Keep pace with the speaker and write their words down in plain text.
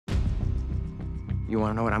You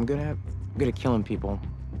want to know what I'm good at? I'm good at killing people.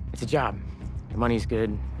 It's a job. The money's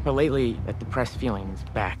good. But lately, that depressed feeling is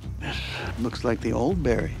back. This looks like the old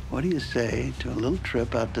Barry. What do you say to a little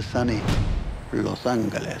trip out to sunny Los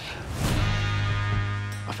Angeles?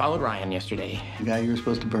 I followed Ryan yesterday. The guy you were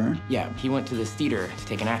supposed to burn? Yeah, he went to this theater to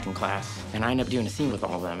take an acting class, and I ended up doing a scene with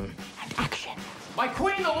all of them. And action. My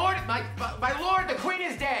queen, the lord, my lord, the queen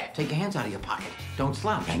is dead. Take your hands out of your pocket. Don't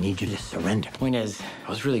slouch. I need you to surrender. Point is, I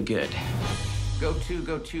was really good. Go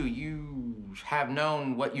to. You have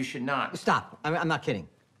known what you should not. Stop. I'm not kidding.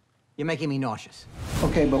 You're making me nauseous.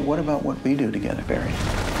 Okay, but what about what we do together, Barry?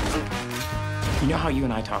 You know how you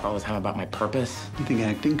and I talk all the time about my purpose? You think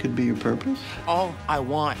acting could be your purpose? All I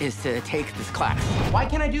want is to take this class. Why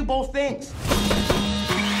can't I do both things?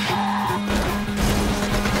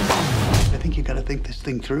 I think you gotta think this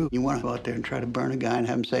thing through. You wanna go out there and try to burn a guy and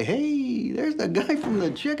have him say, hey, there's the guy from the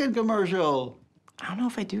chicken commercial. I don't know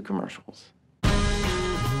if I do commercials.